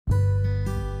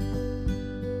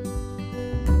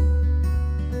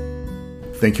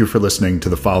Thank you for listening to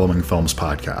the Following Films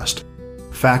podcast.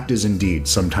 Fact is indeed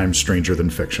sometimes stranger than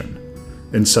fiction,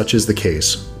 and such is the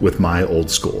case with My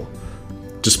Old School.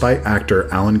 Despite actor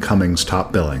Alan Cummings'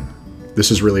 top billing,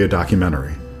 this is really a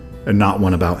documentary, and not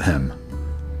one about him.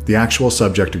 The actual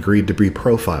subject agreed to be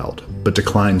profiled, but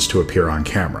declines to appear on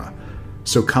camera,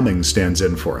 so Cummings stands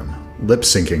in for him,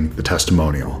 lip-syncing the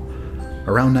testimonial.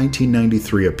 Around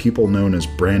 1993, a pupil known as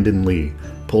Brandon Lee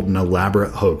pulled an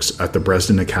elaborate hoax at the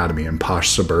Bresden Academy in posh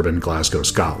suburban Glasgow,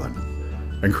 Scotland,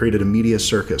 and created a media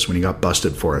circus when he got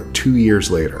busted for it 2 years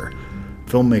later.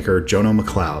 Filmmaker Jono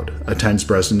McLeod attends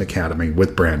Bresden Academy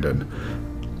with Brandon,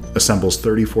 assembles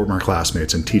 30 former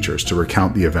classmates and teachers to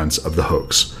recount the events of the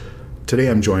hoax. Today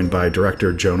I'm joined by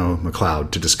director Jono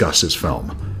McLeod to discuss his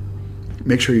film.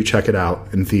 Make sure you check it out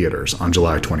in theaters on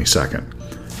July 22nd.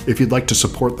 If you'd like to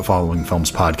support the Following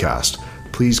Films podcast,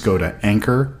 please go to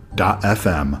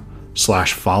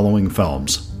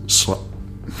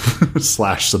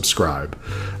anchor.fm/followingfilms/subscribe.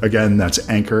 Again, that's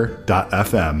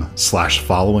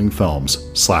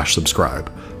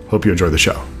anchor.fm/followingfilms/subscribe. Hope you enjoy the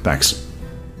show. Thanks.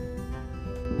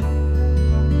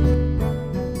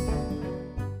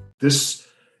 This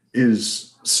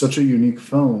is such a unique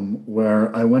film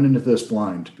where I went into this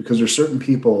blind because there's certain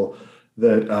people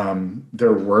that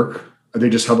their work, they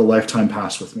just have a lifetime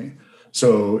pass with me.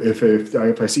 So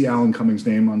if I see Alan Cummings'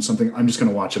 name on something, I'm just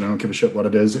going to watch it. I don't give a shit what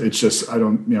it is. It's just, I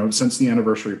don't, since the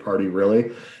anniversary party,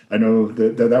 really, I know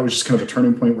that was just kind of a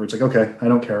turning point where it's like, okay, I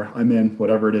don't care. I'm in,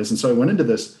 whatever it is. And so I went into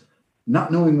this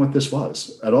not knowing what this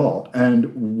was at all.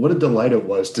 And what a delight it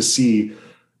was to see.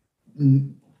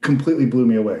 Completely blew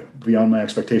me away beyond my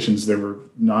expectations. They were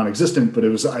non-existent, but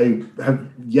I have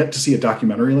yet to see a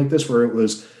documentary like this where it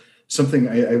was something.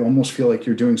 I almost feel like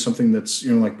you're doing something that's,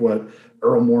 like what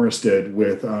Earl Morris did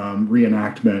with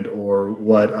reenactment, or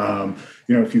what,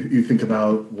 if you think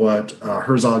about what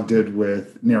Herzog did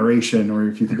with narration, or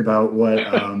if you think about what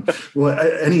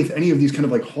any of these kind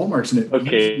of like hallmarks in it.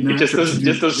 Okay, just those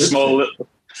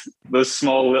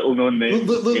small little known names.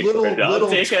 I'll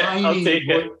take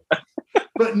it.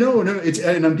 But no, it's,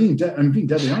 and I'm being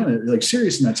deadly on it, like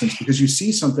serious in that sense, because you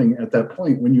see something at that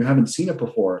point when you haven't seen it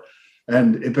before,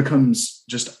 and it becomes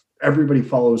just everybody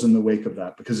follows in the wake of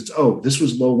that because it's, this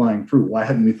was low-lying fruit. Why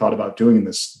hadn't we thought about doing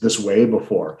this way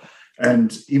before?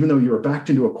 And even though you were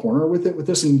backed into a corner with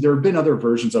this, and there have been other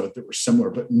versions of it that were similar,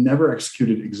 but never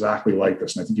executed exactly like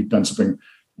this. And I think you've done something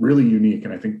really unique,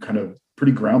 and I think kind of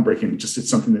pretty groundbreaking. Just it's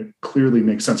something that clearly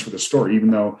makes sense for the story, even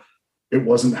though it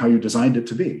wasn't how you designed it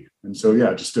to be. And so,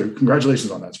 just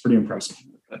congratulations on that. It's pretty impressive.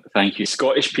 Thank you.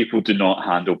 Scottish people do not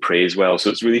handle praise well. So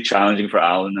it's really challenging for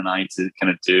Alan and I to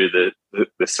kind of do the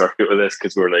circuit with this,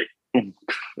 because we're like,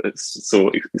 it's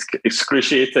so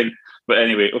excruciating. But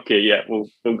anyway, okay, yeah,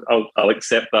 I'll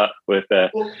accept that with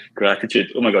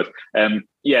gratitude. Oh my God.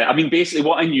 Basically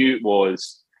what I knew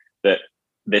was that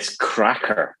this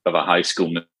cracker of a high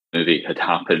school movie had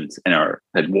happened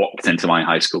had walked into my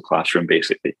high school classroom,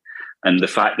 basically. And the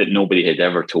fact that nobody had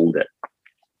ever told it,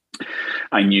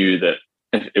 I knew that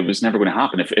it was never going to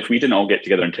happen. If we didn't all get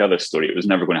together and tell this story, it was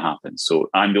never going to happen. So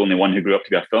I'm the only one who grew up to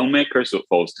be a filmmaker, so it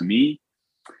falls to me.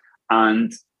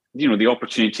 And, the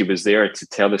opportunity was there to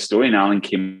tell the story, and Alan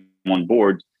came on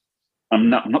board. I'm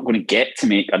not going to get to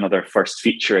make another first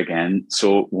feature again,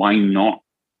 so why not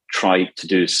try to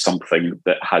do something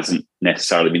that hasn't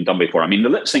necessarily been done before? I mean, the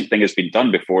lip sync thing has been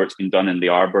done before. It's been done in The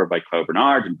Arbor by Cloud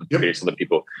Bernard and various other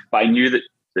people. But I knew that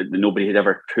nobody had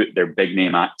ever put their big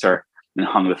name actor and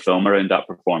hung the film around that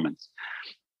performance.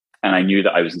 And I knew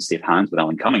that I was in safe hands with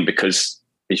Alan Cumming because,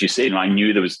 as you say, I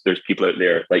knew there's people out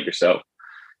there like yourself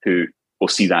who will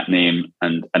see that name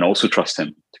and also trust him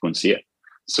to go and see it.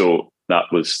 So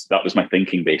that was my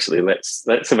thinking, basically. Let's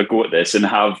have a go at this and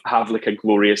have like a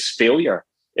glorious failure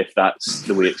if that's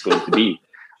the way it's going to be.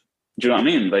 Do you know what I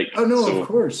mean? Like, of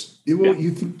course.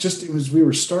 You think just as we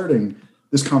were starting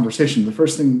this conversation, the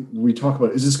first thing we talk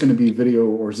about, is this going to be video,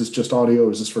 or is this just audio?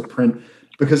 Is this for print?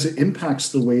 Because it impacts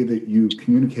the way that you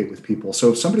communicate with people.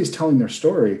 So if somebody's telling their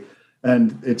story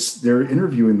and they're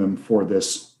interviewing them for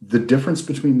this, the difference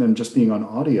between them just being on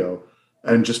audio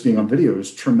and just being on video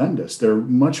is tremendous. They're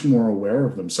much more aware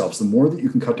of themselves. The more that you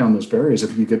can cut down those barriers,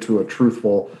 if you get to a as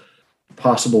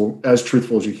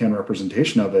truthful as you can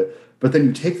representation of it, but then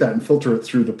you take that and filter it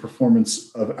through the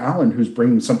performance of Alan, who's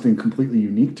bringing something completely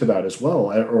unique to that as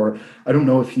well. Or I don't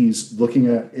know if he's looking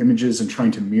at images and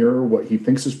trying to mirror what he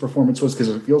thinks his performance was, because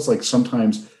it feels like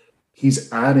sometimes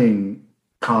he's adding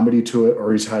comedy to it,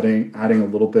 or he's adding a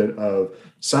little bit of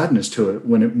sadness to it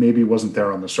when it maybe wasn't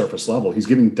there on the surface level. He's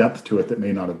giving depth to it that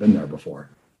may not have been there before.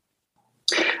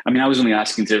 I mean, I was only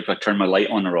asking if I turn my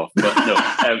light on or off, but no.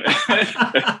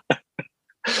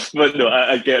 But no,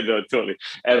 I get no, totally.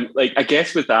 Like I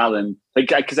guess with Alan, like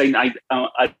because then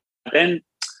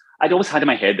I'd always had in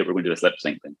my head that we're going to do this lip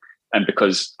sync thing, and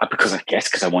because I guess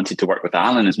because I wanted to work with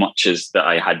Alan as much as that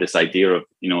I had this idea of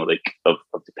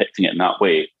of depicting it in that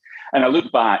way, and I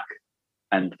look back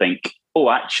and think, oh,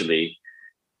 actually,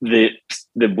 the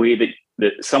way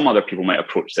that some other people might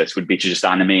approach this would be to just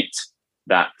animate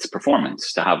that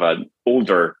performance, to have an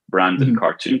older branded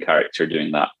cartoon character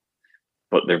doing that.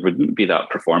 But there wouldn't be that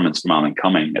performance from Alan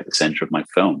Cumming at the center of my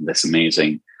film, this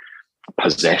amazing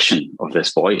possession of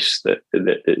this voice that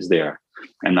is there.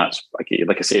 And that's like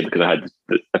I say, because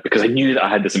I knew that I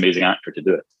had this amazing actor to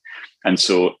do it.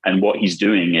 And what he's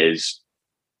doing is,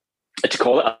 to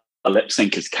call it a lip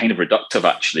sync is kind of reductive,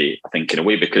 actually, I think, in a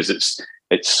way, because it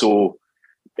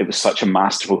was such a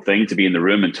masterful thing to be in the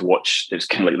room and to watch. It was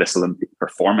kind of like this Olympic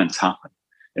performance happen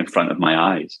in front of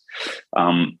my eyes.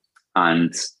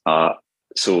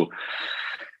 So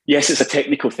yes, it's a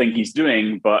technical thing he's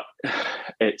doing, but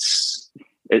it's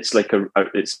like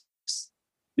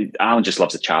Alan just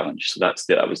loves a challenge. So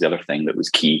that was the other thing that was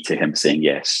key to him saying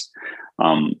yes.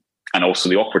 And also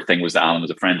the awkward thing was that Alan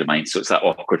was a friend of mine. So it's that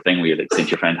awkward thing where you say to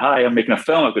your friend, hi, I'm making a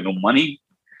film. I've got no money.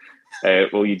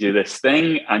 Will you do this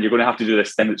thing? And you're going to have to do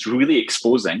this thing that's really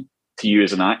exposing to you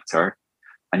as an actor.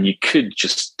 And you could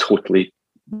just totally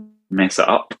mess it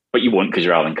up, but you won't because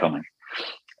you're Alan Cumming.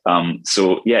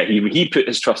 So yeah, he put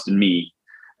his trust in me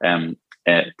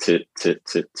to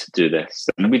do this,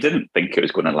 and we didn't think it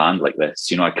was going to land like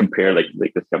this. I compare like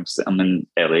I'm in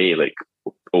LA, like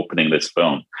opening this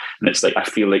film, and it's like I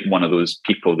feel like one of those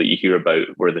people that you hear about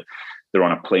where they're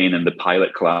on a plane and the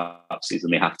pilot collapses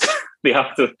and they have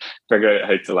to figure out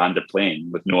how to land a plane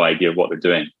with no idea what they're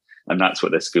doing, and that's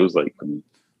what this feels like for me.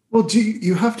 Well, do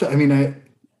you have to? I mean,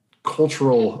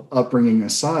 cultural upbringing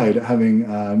aside, having,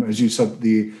 as you said,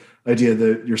 the idea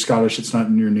that you're Scottish, it's not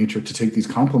in your nature to take these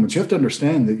compliments. You have to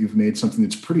understand that you've made something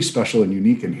that's pretty special and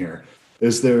unique in here.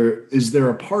 Is there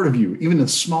a part of you, even the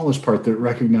smallest part, that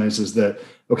recognizes that,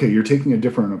 okay, you're taking a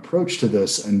different approach to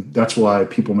this, and that's why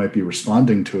people might be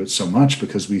responding to it so much,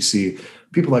 because we see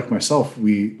people like myself,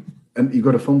 and you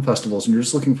go to film festivals and you're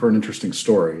just looking for an interesting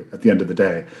story at the end of the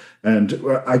day. And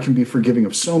I can be forgiving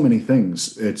of so many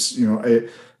things. It's,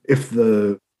 if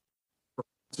the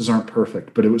performances aren't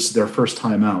perfect, but it was their first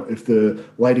time out, if the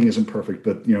lighting isn't perfect,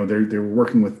 but they were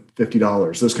working with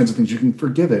 $50, those kinds of things, you can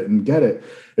forgive it and get it.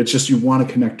 It's just you want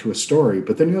to connect to a story.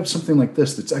 But then you have something like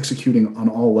this that's executing on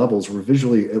all levels, where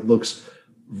visually it looks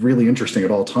really interesting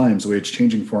at all times, the way it's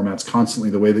changing formats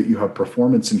constantly, the way that you have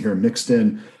performance in here mixed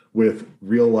in with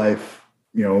real life,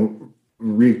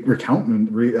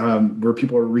 recountment, where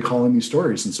people are recalling these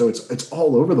stories. And so it's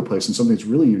all over the place, and something that's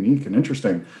really unique and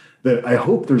interesting, that I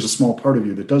hope there's a small part of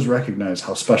you that does recognize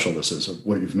how special this is, of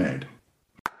what you've made.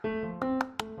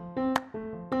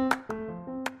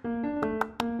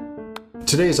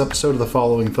 Today's episode of the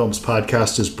Following Films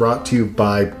podcast is brought to you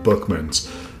by Bookman's.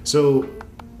 So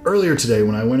earlier today,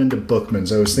 when I went into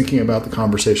Bookman's, I was thinking about the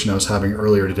conversation I was having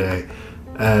earlier today,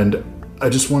 and I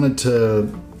just wanted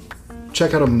to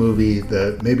check out a movie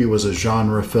that maybe was a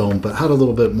genre film, but had a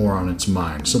little bit more on its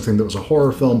mind. Something that was a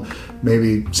horror film,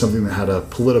 maybe something that had a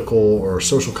political or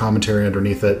social commentary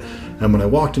underneath it. And when I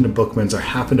walked into Bookman's, I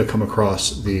happened to come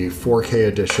across the 4K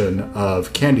edition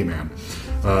of Candyman,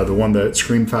 the one that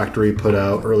Scream Factory put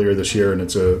out earlier this year, and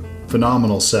it's a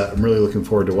phenomenal set. I'm really looking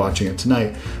forward to watching it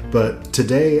tonight. But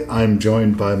today I'm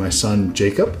joined by my son,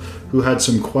 Jacob, who had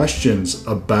some questions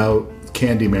about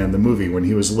Candyman, the movie. When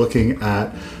he was looking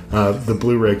at the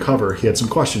Blu-ray cover, he had some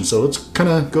questions. So let's kind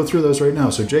of go through those right now.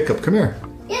 So Jacob, come here.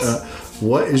 Yes.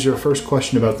 What is your first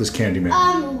question about this Candyman?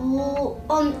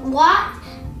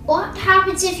 What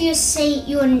happens if you say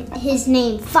his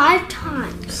name 5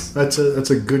 times? That's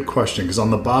a good question, because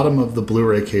on the bottom of the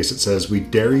Blu-ray case it says, "We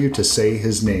dare you to say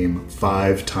his name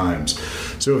 5 times."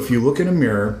 So if you look in a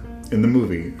mirror in the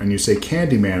movie and you say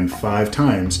Candyman 5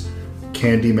 times,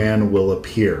 Candyman will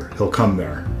appear. He'll come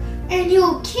there. And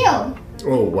he'll kill.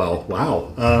 Oh, well,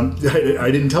 wow. I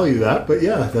didn't tell you that, but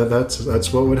yeah,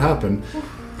 that's what would happen.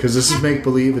 Because this is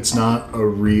make-believe. It's not a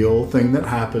real thing that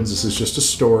happens. This is just a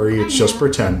story. It's just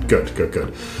pretend. Good.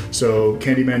 So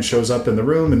Candyman shows up in the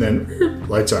room and then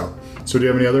lights out. So do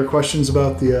you have any other questions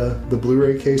about the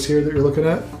Blu-ray case here that you're looking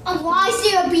at? Why is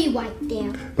there a bee right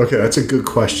there? Okay, that's a good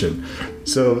question.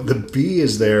 So the bee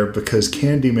is there because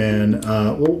Candyman,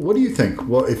 well, what do you think?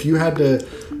 Well, if you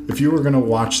were going to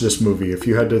watch this movie, if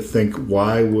you had to think,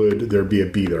 why would there be a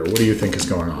bee there? What do you think is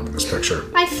going on in this picture?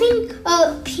 I think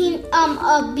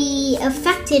a bee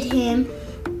affected him.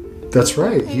 That's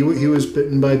right. He was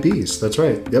bitten by bees. That's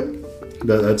right. Yep.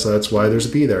 That's why there's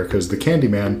a bee there, because the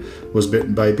Candyman was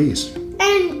bitten by bees.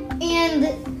 And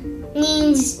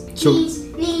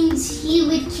means he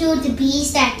would kill the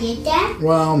bees that did that?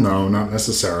 Well, no, not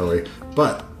necessarily.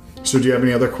 But, so do you have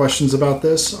any other questions about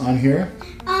this on here?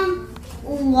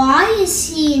 Why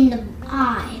is he in the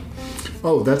eye?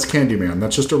 Oh, that's Candyman.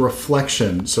 That's just a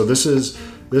reflection. So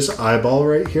this eyeball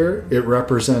right here, it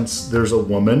represents, there's a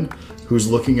woman who's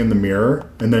looking in the mirror,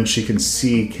 and then she can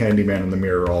see Candyman in the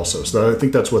mirror also. So I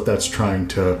think that's what that's trying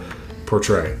to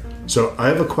portray. So I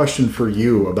have a question for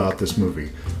you about this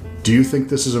movie. Do you think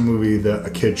this is a movie that a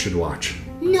kid should watch?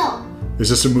 No. Is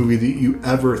this a movie that you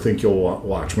ever think you'll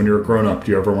watch? When you're a grown-up,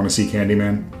 do you ever want to see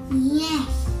Candyman? Yes.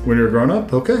 When you're a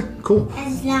grown-up? Okay, cool.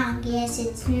 As long as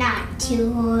it's not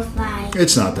too horrifying.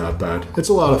 It's not that bad. It's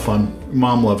a lot of fun.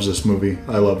 Mom loves this movie.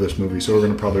 I love this movie, so we're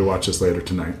going to probably watch this later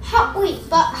tonight.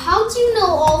 But how do you know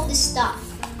all this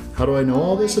stuff? How do I know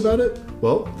all this about it?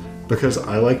 Well, because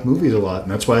I like movies a lot,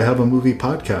 and that's why I have a movie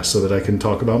podcast, so that I can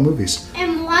talk about movies.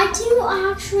 And why do you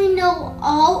actually know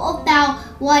all about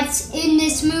what's in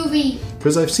this movie?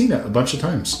 Because I've seen it a bunch of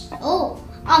times. Oh,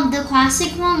 the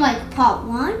classic one, like part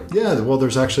 1? Yeah, well,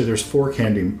 there's 4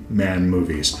 Candyman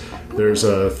movies. There's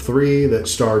 3 that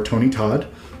star Tony Todd,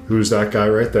 who's that guy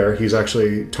right there.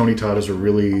 Tony Todd is a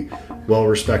really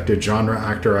well-respected genre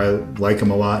actor. I like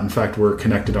him a lot. In fact, we're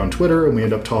connected on Twitter, and we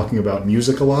end up talking about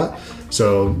music a lot.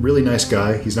 So, really nice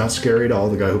guy. He's not scary at all,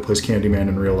 the guy who plays Candyman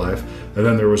in real life. And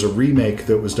then there was a remake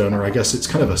that was done, or I guess it's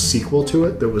kind of a sequel to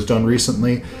it, that was done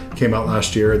recently. Came out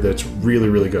last year, that's really,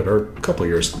 really good. Or a couple of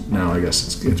years now, I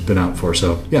guess it's been out for.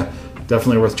 So, yeah,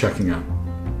 definitely worth checking out.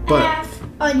 But I have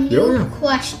a new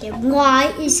question.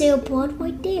 Why is there a blood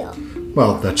right there?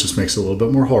 Well, that just makes it a little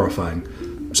bit more horrifying.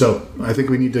 So, I think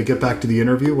we need to get back to the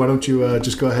interview. Why don't you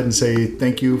just go ahead and say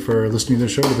thank you for listening to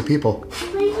the show to the people.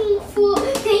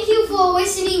 Thank you for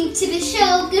listening to the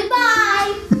show.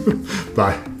 Goodbye.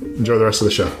 Bye. Enjoy the rest of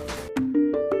the show.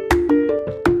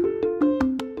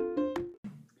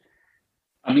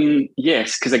 I mean,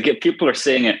 yes, because people are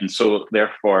saying it, and so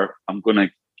therefore I'm going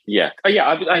to,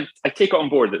 I take it on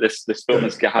board that this film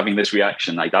is having this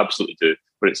reaction. I absolutely do,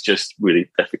 but it's just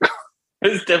really difficult.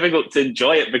 It's difficult to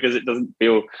enjoy it because it doesn't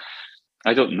feel.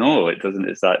 I don't know. It doesn't.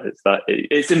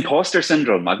 It's imposter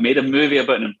syndrome. I've made a movie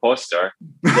about an imposter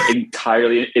that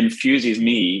entirely infuses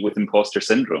me with imposter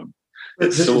syndrome.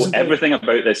 So everything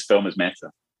about this film is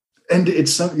meta. And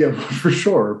it's for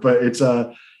sure. But it's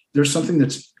there's something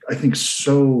that's, I think,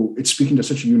 it's speaking to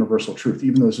such a universal truth,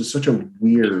 even though this is such a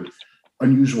weird,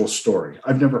 unusual story.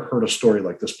 I've never heard a story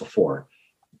like this before.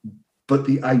 But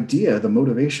the idea, the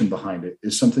motivation behind it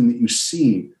is something that you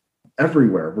see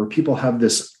everywhere, where people have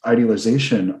this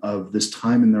idealization of this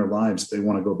time in their lives they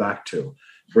want to go back to,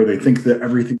 where they think that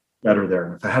everything's better there.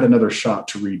 And if I had another shot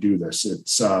to redo this,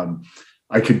 it's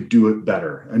I could do it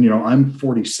better. And, I'm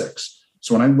 46.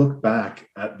 So when I look back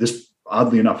at this,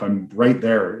 oddly enough, I'm right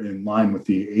there in line with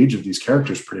the age of these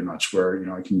characters pretty much, where,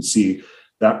 I can see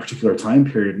that particular time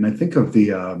period. And I think of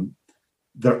the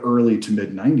early to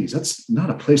mid 90s, that's not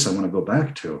a place I want to go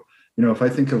back to. If I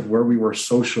think of where we were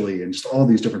socially and just all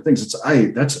these different things,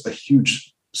 that's a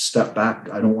huge step back.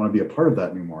 I don't want to be a part of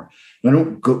that anymore. And I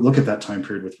don't look at that time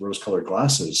period with rose-colored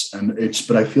glasses.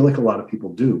 But I feel like a lot of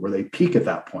people do, where they peak at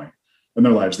that point in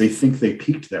their lives. They think they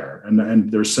peaked there.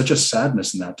 And there's such a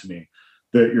sadness in that to me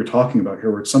that you're talking about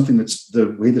here, where it's something that's,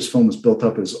 the way this film is built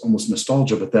up is almost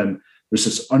nostalgia, but then there's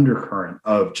this undercurrent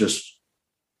of just,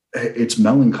 it's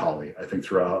melancholy, I think,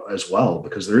 throughout as well,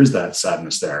 because there is that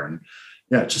sadness there. And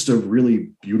yeah, it's just a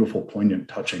really beautiful, poignant,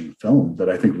 touching film that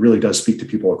I think really does speak to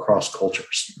people across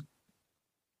cultures.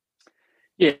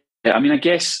 Yeah, I mean, I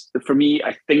guess for me,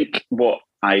 I think what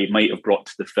I might have brought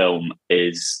to the film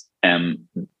is a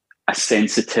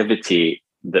sensitivity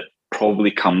that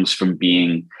probably comes from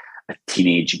being a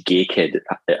teenage gay kid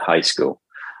at high school,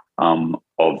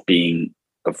 of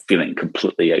feeling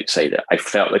completely outside it. I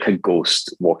felt like a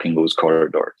ghost walking those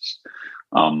corridors.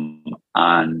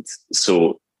 And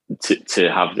so to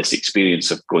have this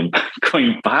experience of going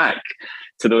back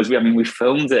to those, we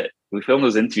filmed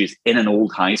those interviews in an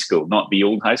old high school, not the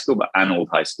old high school, but an old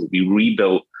high school. We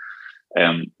rebuilt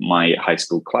my high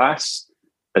school class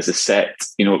as a set.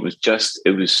 It was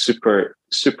super,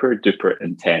 super duper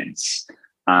intense.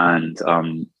 And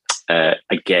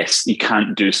I guess you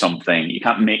can't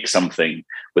make something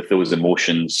with those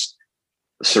emotions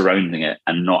surrounding it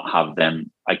and not have them,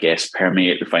 I guess,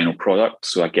 permeate the final product.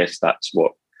 So I guess that's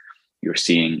what you're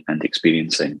seeing and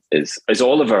experiencing is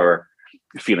all of our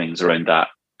feelings around that,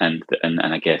 and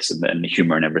I guess and the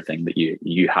humor and everything that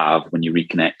you have when you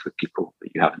reconnect with people that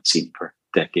you haven't seen for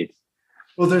decades.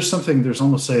 Well, there's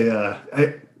almost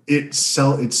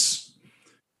it's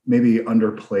maybe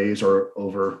underplays or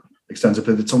overextends it,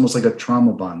 but it's almost like a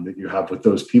trauma bond that you have with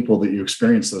those people that you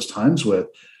experience those times with,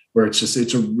 where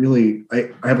it's a really,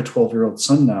 I have a 12-year-old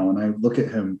son now, and I look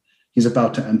at him, he's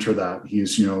about to enter that.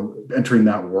 He's, entering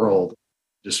that world.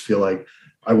 Just feel like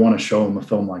I want to show him a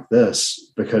film like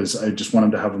this because I just want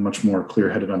him to have a much more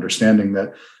clear-headed understanding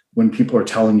that when people are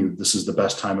telling you this is the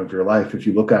best time of your life, if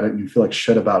you look at it and you feel like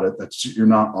shit about it, you're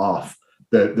not off.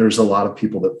 That there's a lot of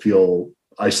people that feel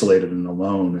isolated and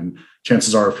alone. And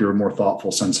chances are, if you're a more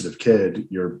thoughtful, sensitive kid,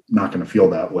 you're not going to feel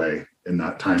that way in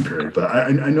that time period. But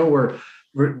I know we're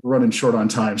running short on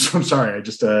time, so I'm sorry. I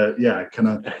just, I kind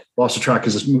of lost the track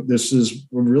because this is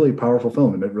a really powerful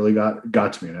film, and it really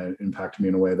got to me, and it impacted me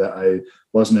in a way that I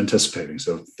wasn't anticipating.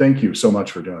 So thank you so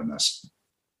much for doing this.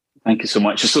 Thank you so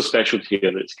much. It's so special to hear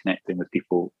that it's connecting with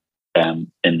people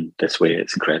in this way.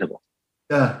 It's incredible.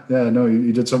 Yeah, no,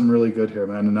 you did something really good here,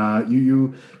 man. And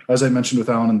you, as I mentioned with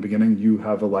Alan in the beginning, you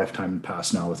have a lifetime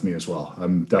pass now with me as well.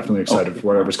 I'm definitely excited for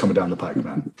whatever's coming down the pike,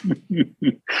 man.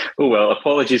 Oh, well,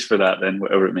 apologies for that then,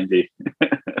 whatever it may be.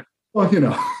 Well,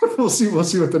 we'll see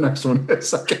what the next one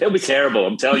is. Okay. It'll be terrible.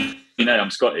 I'm telling you now,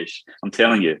 I'm Scottish. I'm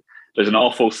telling you, there's an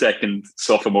awful second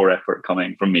sophomore effort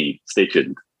coming from me. Stay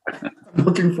tuned. I'm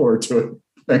looking forward to it.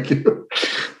 Thank you.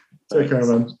 Take care,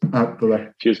 man. Bye-bye.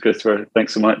 Cheers, Christopher.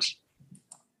 Thanks so much.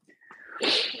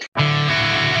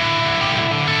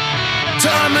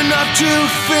 Time enough to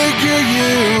figure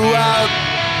you out.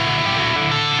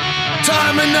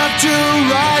 Time enough to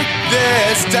write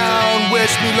this down.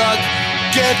 Wish me luck,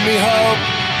 give me hope.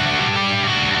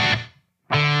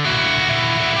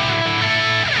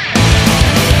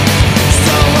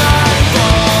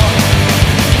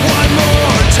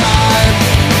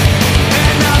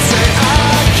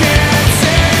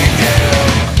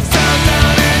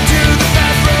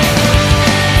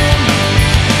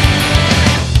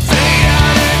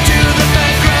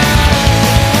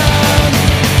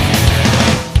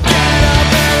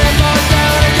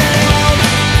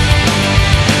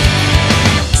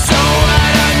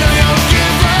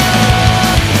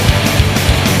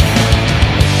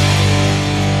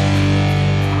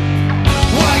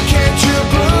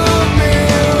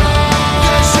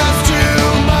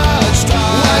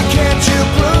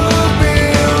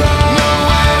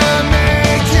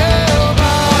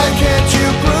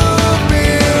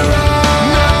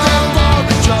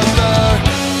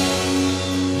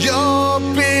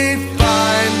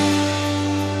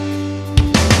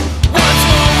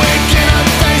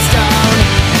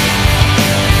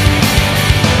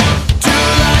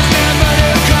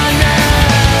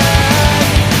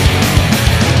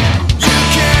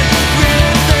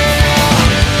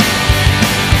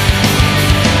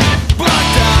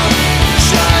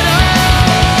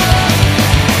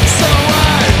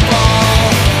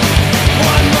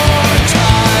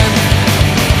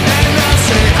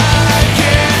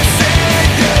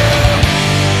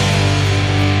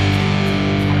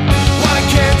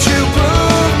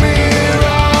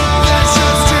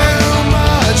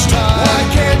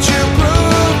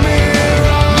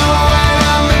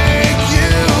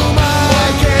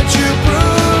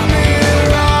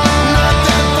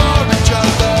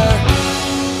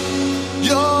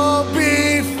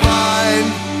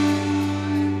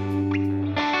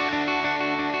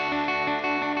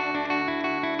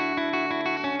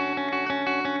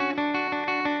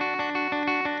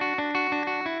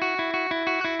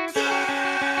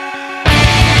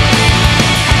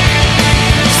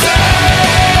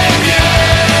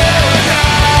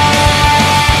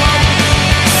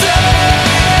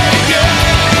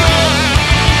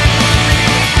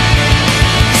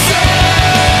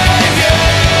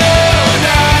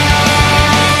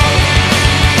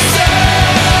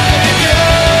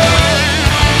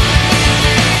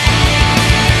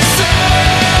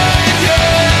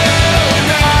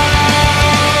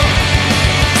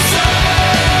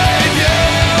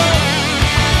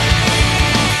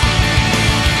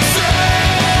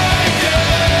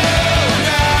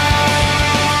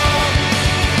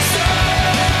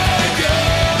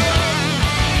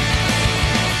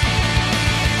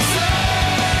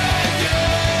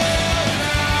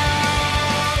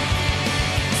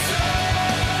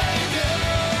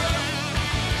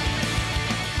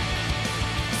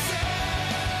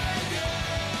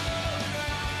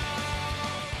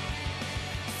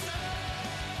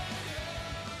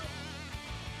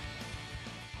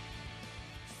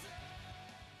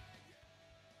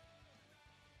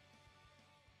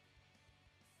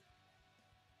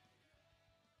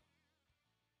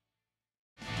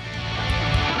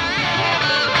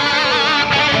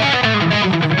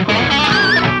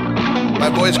 My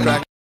voice cracked.